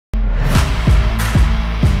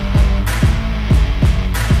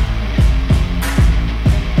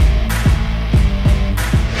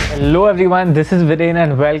Hello everyone, this is Viren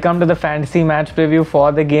and welcome to the fantasy match preview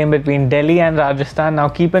for the game between Delhi and Rajasthan. Now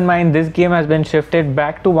keep in mind this game has been shifted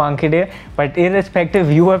back to Wankhede, but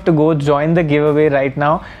irrespective you have to go join the giveaway right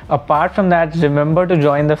now. Apart from that, remember to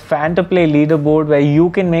join the Fan2Play leaderboard where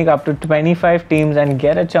you can make up to 25 teams and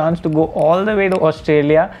get a chance to go all the way to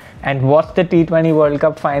Australia and watch the T20 World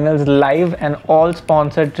Cup finals live and all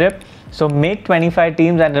sponsored trip. So make 25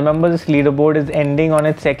 teams and remember this leaderboard is ending on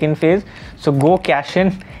its second phase. So go cash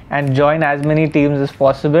in and join as many teams as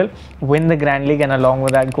possible, win the Grand League and along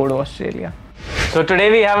with that go to Australia. So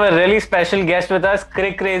today we have a really special guest with us,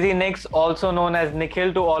 Crick Crazy Nicks, also known as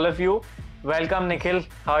Nikhil to all of you. Welcome Nikhil,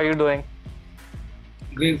 how are you doing?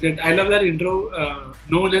 Great. I love that intro,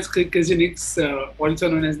 known as Crick Crazy Nicks, also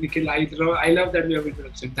known as Nikhil. I love that we have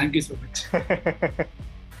introduction. Thank you so much.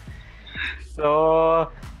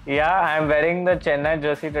 So yeah, I'm wearing the Chennai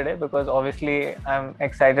jersey today because obviously I'm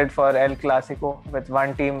excited for El Clasico with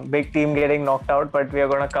one team, big team getting knocked out, but we are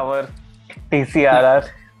going to cover TCRR.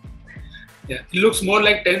 Yeah, it looks more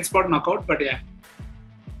like 10-spot knockout, but yeah.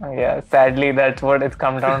 Yeah, sadly that's what it's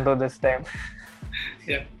come down to this time.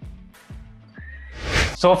 Yeah.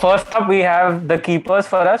 So first up we have the keepers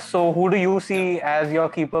for us. So who do you see as your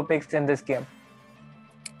keeper picks in this game?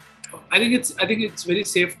 I think it's very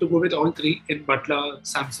safe to go with all three in Butler,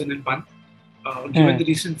 Samson, and Pant. Given the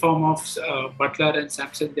recent form of Butler and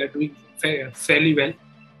Samson, they are doing fairly well,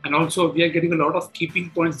 and also we are getting a lot of keeping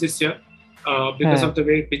points this year because of the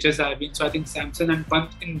way pitches have been. So I think Samson and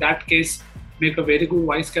Pant in that case make a very good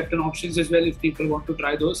vice captain options as well if people want to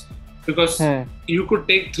try those, because you could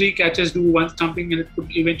take 3 catches, do 1 stumping, and it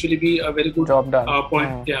could eventually be a very good job done.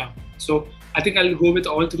 Point. Yeah. So I think I'll go with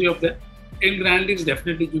all 3 of them. In Grand Leagues,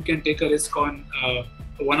 definitely you can take a risk on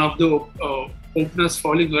one of the openers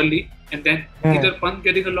falling early and then either Pant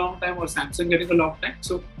getting a long time or Samson getting a long time.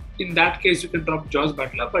 So in that case, you can drop Josh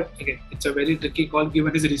Butler. But again, it's a very tricky call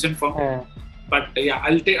given his recent form. But yeah,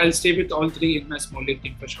 I'll stay with all 3 in my small league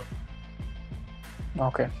team for sure.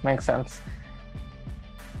 Okay, makes sense.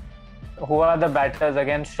 Who are the batters?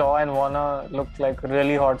 Again, Shaw and Warner look like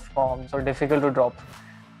really hot form, so difficult to drop.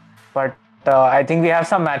 But I think we have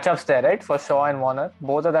some matchups there, right? For Shaw and Warner.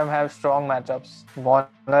 Both of them have strong matchups. Warner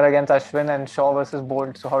against Ashwin and Shaw versus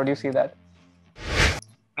Bolt. So how do you see that?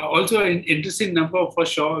 Also, an interesting number for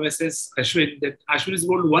Shaw versus Ashwin. That Ashwin has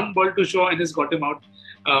bowled 1 ball to Shaw and has got him out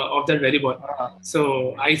of that very ball.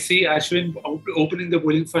 So I see Ashwin opening the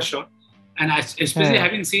bowling for Shaw. And especially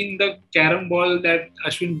having seen the carom ball that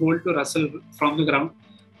Ashwin bowled to Russell from the ground,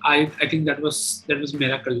 I think that was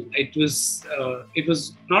miracle. It was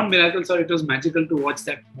not miracle, sir. It was magical to watch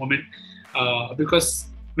that moment because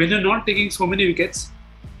when you're not taking so many wickets,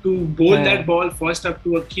 to bowl that ball first up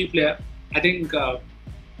to a key player, I think are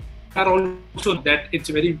also that it's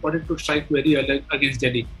very important to strike very early against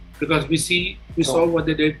Delhi, because we saw what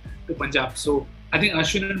they did to Punjab. So I think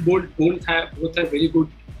Ashwin and Bolt both have very good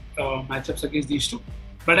matchups against these two,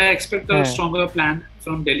 but I expect a stronger plan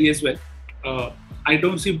from Delhi as well. I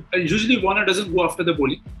don't see. Usually Warner doesn't go after the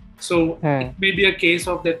bowling, so it may be a case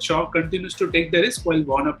of that Shaw continues to take the risk while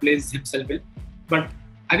Warner plays himself in. But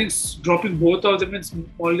I think dropping both of them in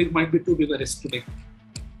small league might be too big a risk to take.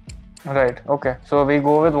 Right. Okay. So we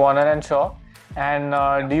go with Warner and Shaw.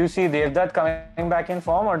 And do you see Devdutt coming back in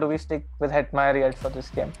form, or do we stick with Hetmeyer yet for this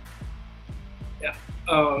game? Yeah.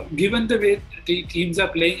 Given the way the teams are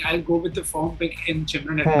playing, I'll go with the form pick in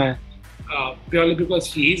Chimran Hetmeyer. Purely because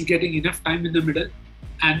he is getting enough time in the middle,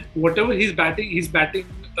 and whatever he's batting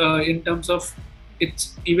in terms of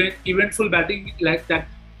it's eventful batting like that.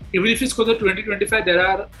 Even if he scores a 20-25, there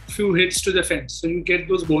are few hits to the fence, so you get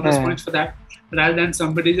those bonus points for that, rather than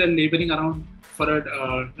somebody just laboring around for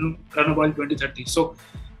a run a ball 20-30. So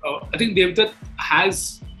I think Devdutt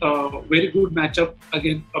has a very good matchup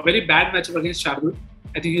again, a very bad matchup against Shardul.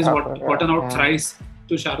 I think he's gotten out thrice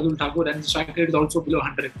to Shardul Thakur, and the strike rate is also below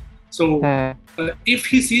 100. So if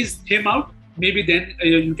he sees him out, maybe then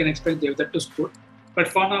you can expect Devdutt to score. But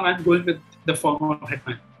for now, I'm going with the form of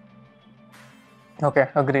Hetman. Okay,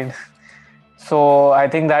 agreed. So I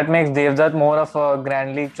think that makes Devdutt more of a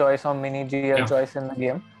Grand League choice or mini GL choice in the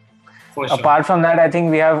game. For sure. Apart from that, I think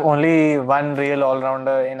we have only one real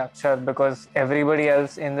all-rounder in Akshar, because everybody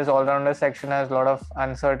else in this all-rounder section has a lot of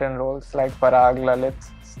uncertain roles like Parag, Lalit,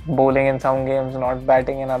 bowling in some games, not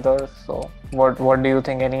batting in others. So what do you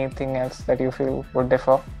think? Anything else that you feel would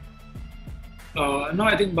differ? No,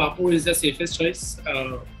 I think Bapu is the safest choice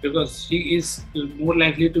because he is more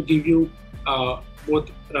likely to give you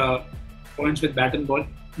both points with bat and ball.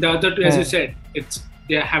 The other two, as you said,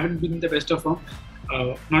 they haven't been the best of form.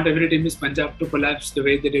 Not every team is Punjab to collapse the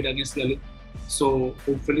way they did against Lalit. So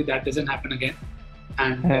hopefully that doesn't happen again.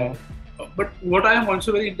 And but what I am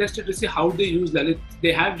also very interested to see how they use Lalit.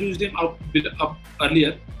 They have used him up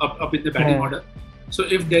earlier, up in the batting order. So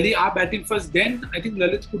if Delhi are batting first, then I think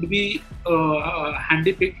Lalit could be a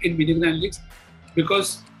handy pick in mini-grand leagues,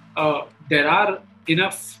 because there are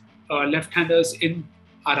enough left-handers in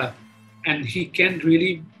RR, and he can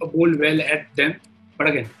really bowl well at them. But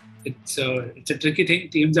again, it's a tricky thing.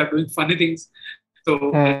 Teams are doing funny things.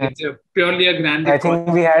 So it's purely a grand league. I think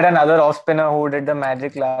we had another off spinner who did the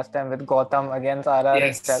magic last time with Gautam against RR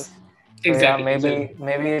itself. So exactly.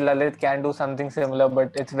 Maybe Lalit can do something similar,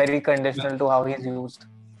 but it's very conditional to how he's used.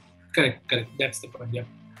 Correct. That's the point. Yeah.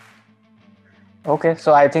 Okay,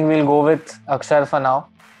 so I think we'll go with Akshar for now.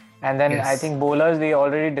 And then I think bowlers, we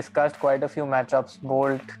already discussed quite a few matchups.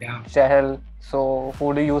 Bolt, Chahal. So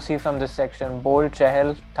who do you see from this section? Bolt,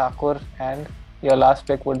 Chahal, Thakur, and your last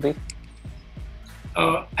pick would be?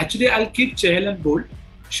 Actually, I'll keep Chahal and Bolt.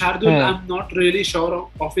 Shardul, I'm not really sure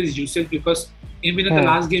of his usage, because even in the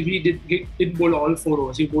last game he didn't bowl all 4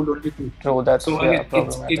 overs. He bowled only 2. True, that's so again,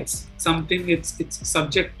 it's something. It's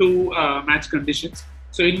subject to match conditions.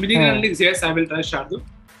 So in mini-grand leagues, yes, I will try Shardul.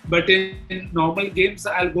 But in normal games,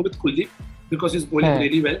 I'll go with Kuldeep, because he's bowling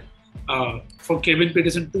really well. For Kevin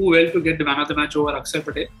Peterson, too well to get the man of the match over Akshar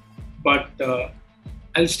Patel. But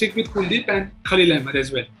I'll stick with Kuldeep and Khalil Ahmed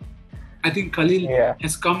as well. I think Khalil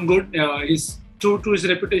has come good. He's true to his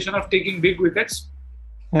reputation of taking big wickets,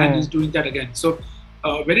 and he's doing that again. So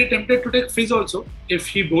very tempted to take Fizz also if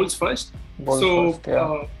he bowls first.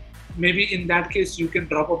 Maybe in that case you can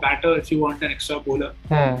drop a batter if you want an extra bowler.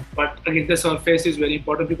 But again, the surface is very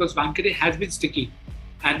important, because Wankhede has been sticky,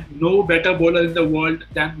 and no better bowler in the world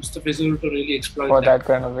than Mustafizur to really exploit for that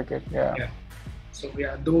kind of wicket. So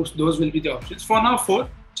those will be the options for now. 4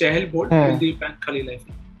 Chahal, Bolt, Kuldeep, and Khalil, I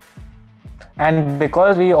think. And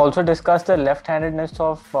because we also discussed the left-handedness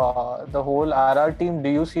of the whole RR team, do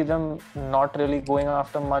you see them not really going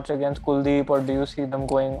after much against Kuldeep, or do you see them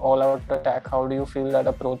going all-out attack? How do you feel that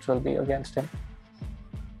approach will be against him?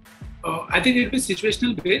 I think it will be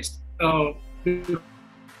situational based.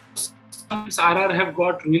 Sometimes RR have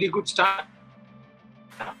got really good start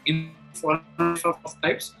in foreign of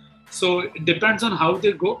types. So it depends on how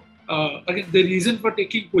they go. Again, the reason for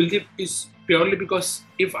taking Kuldeep is purely because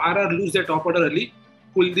if RR lose their top order early,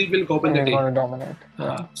 Kuldeep will gobble the tail. Going to dominate.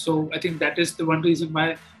 So I think that is the one reason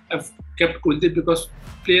why I've kept Kuldeep, because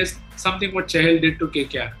players something what Chahal did to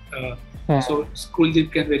KKR. So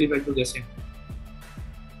Kuldeep can very well do the same.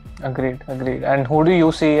 Agreed. And who do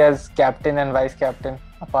you see as captain and vice captain,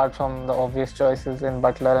 apart from the obvious choices in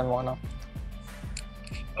Butler and Warner?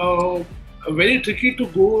 Very tricky to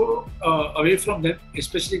go away from them,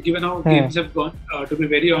 especially given how games have gone. To be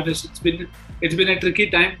very honest, it's been a tricky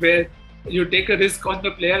time where you take a risk on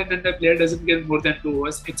the player and then the player doesn't get more than 2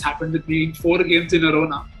 overs. It's happened with me in 4 games in a row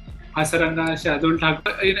now. Hasaranga, Shardul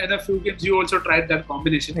Thakur. In a few games, you also tried that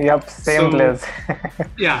combination. Yep, same players.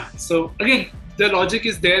 So again, the logic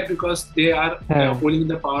is there because they are bowling in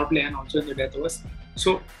the power play and also in the death overs.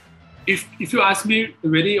 So if you ask me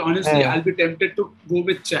very honestly, I'll be tempted to go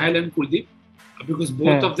with Chahal and Kuldeep, because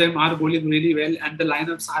both of them are bowling really well and the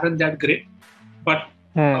lineups aren't that great. But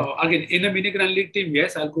again, in a mini-grand league team,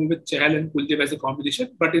 yes, I'll go with Chahal and Kuldeep as a combination.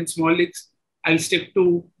 But in small leagues, I'll stick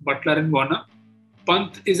to Butler and Warner.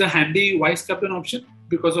 Pant is a handy vice captain option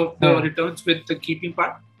because of the returns with the keeping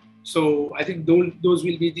part. So I think those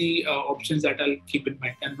will be the options that I'll keep in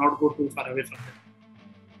mind and not go too far away from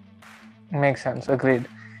them. Makes sense. Agreed.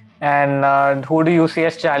 And who do you see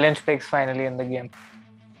as challenge picks finally in the game?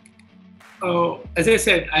 As I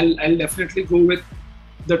said, I'll definitely go with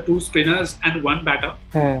the 2 spinners and 1 batter.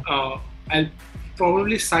 I'll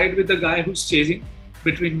probably side with the guy who's chasing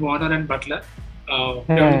between Warner and Butler,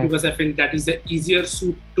 purely because I feel that is the easier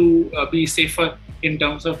suit to be safer in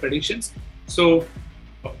terms of predictions. So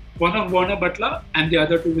one of Warner, Butler, and the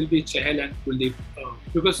other 2 will be Chahal and Kuldeep,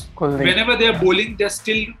 because whenever they are bowling, they're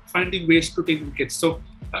still finding ways to take wickets. So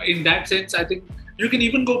in that sense, I think you can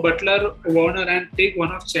even go Butler, Warner, and take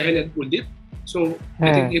one of Chahal and Kuldeep. So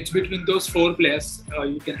I think it's between those 4 players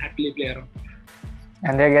you can happily play around.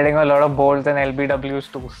 And they're getting a lot of bowls and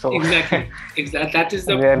LBWs too. So exactly. That is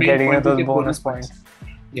the they're main getting point, those bonus points.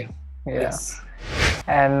 Yes.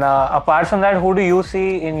 And apart from that, who do you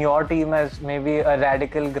see in your team as maybe a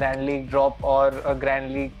radical Grand League drop or a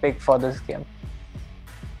Grand League pick for this game?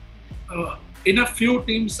 In a few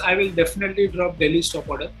teams, I will definitely drop Delhi's top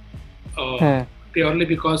order. Purely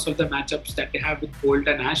because of the matchups that they have with Bolt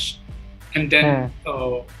and Ash. And then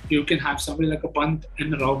you can have somebody like a Pant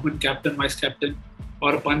and a Rahman captain, vice captain,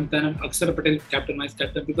 or a Pant and an Akshar Patel captain, vice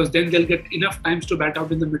captain, because then they'll get enough times to bat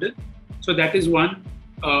out in the middle. So that is one.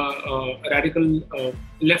 radical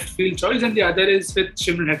left field choice, and the other is with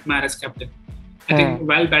Shimron Hetmyer as captain. I think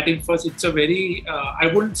while batting first, it's a very, I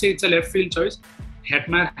wouldn't say it's a left field choice.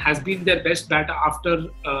 Hetmyer has been their best batter after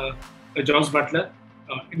Joss Butler,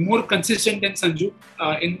 more consistent than Sanju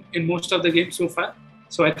in most of the games so far.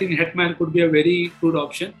 So I think Hetmyer could be a very good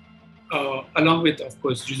option, along with, of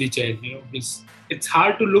course, Julie Chair. It's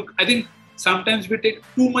hard to look. I think sometimes we take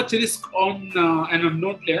too much risk on an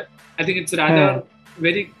unknown player. I think it's rather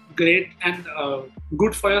very great and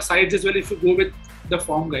good for your sides as well if you go with the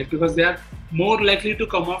form guys, because they are more likely to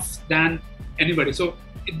come off than anybody. So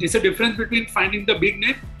it's a difference between finding the big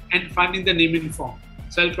name and finding the name in form.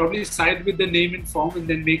 So I'll probably side with the name in form and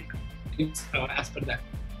then make things as per that.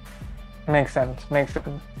 Makes sense.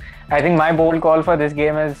 I think my bold call for this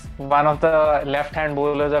game is one of the left-hand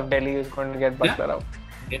bowlers of Delhi is going to get Butler out.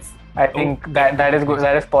 Yes. I think that is good.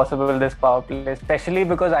 That is possible this power play, especially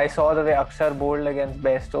because I saw the way Akshar bowled against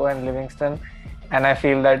Bairstow and Livingston, and I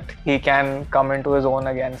feel that he can come into his own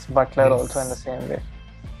against Butler also in the same way.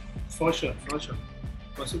 For sure.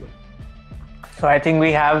 Possible. So I think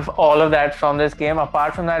we have all of that from this game.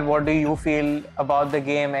 Apart from that, what do you feel about the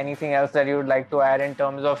game? Anything else that you would like to add in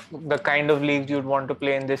terms of the kind of leagues you'd want to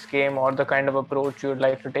play in this game or the kind of approach you'd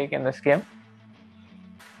like to take in this game?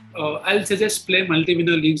 I'll suggest play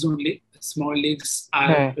multi-winner leagues only. Small leagues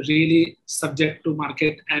are really subject to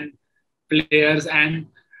market and players and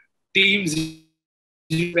teams,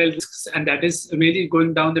 and that is really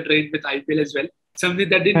going down the drain with IPL as well. Something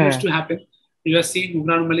that didn't used to happen. You are seeing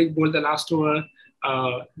Umran Malik bowl the last over.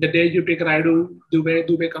 The day you pick Raidu,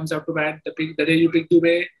 Dubey comes out to bat. The day you pick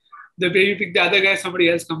Dubey, the day you pick the other guy, somebody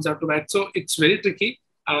else comes out to bat. So it's very tricky.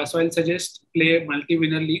 So I'll suggest play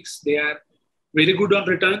multi-winner leagues. They are very good on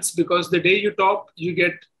returns because the day you top, you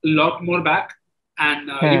get a lot more back. And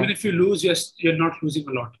even if you lose, you're not losing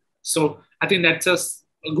a lot. So I think that's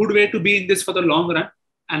a good way to be in this for the long run.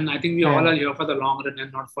 And I think we all are here for the long run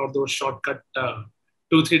and not for those shortcut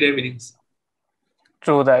 2-3 day winnings.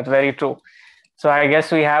 True that. Very true. So I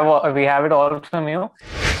guess we have it all from you.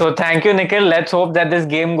 So thank you, Nikhil. Let's hope that this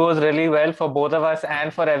game goes really well for both of us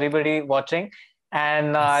and for everybody watching.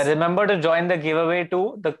 And remember to join the giveaway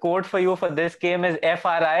too. The code for you for this game is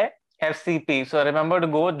FRIFCP. So remember to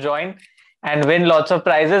go join and win lots of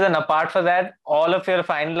prizes. And apart from that, all of your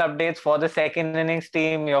final updates for the second innings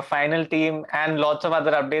team, your final team, and lots of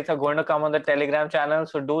other updates are going to come on the Telegram channel.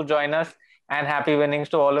 So do join us, and happy winnings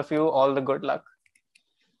to all of you. All the good luck.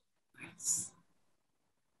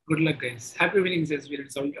 Good luck, guys. Happy winnings as well.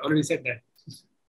 So we already said that.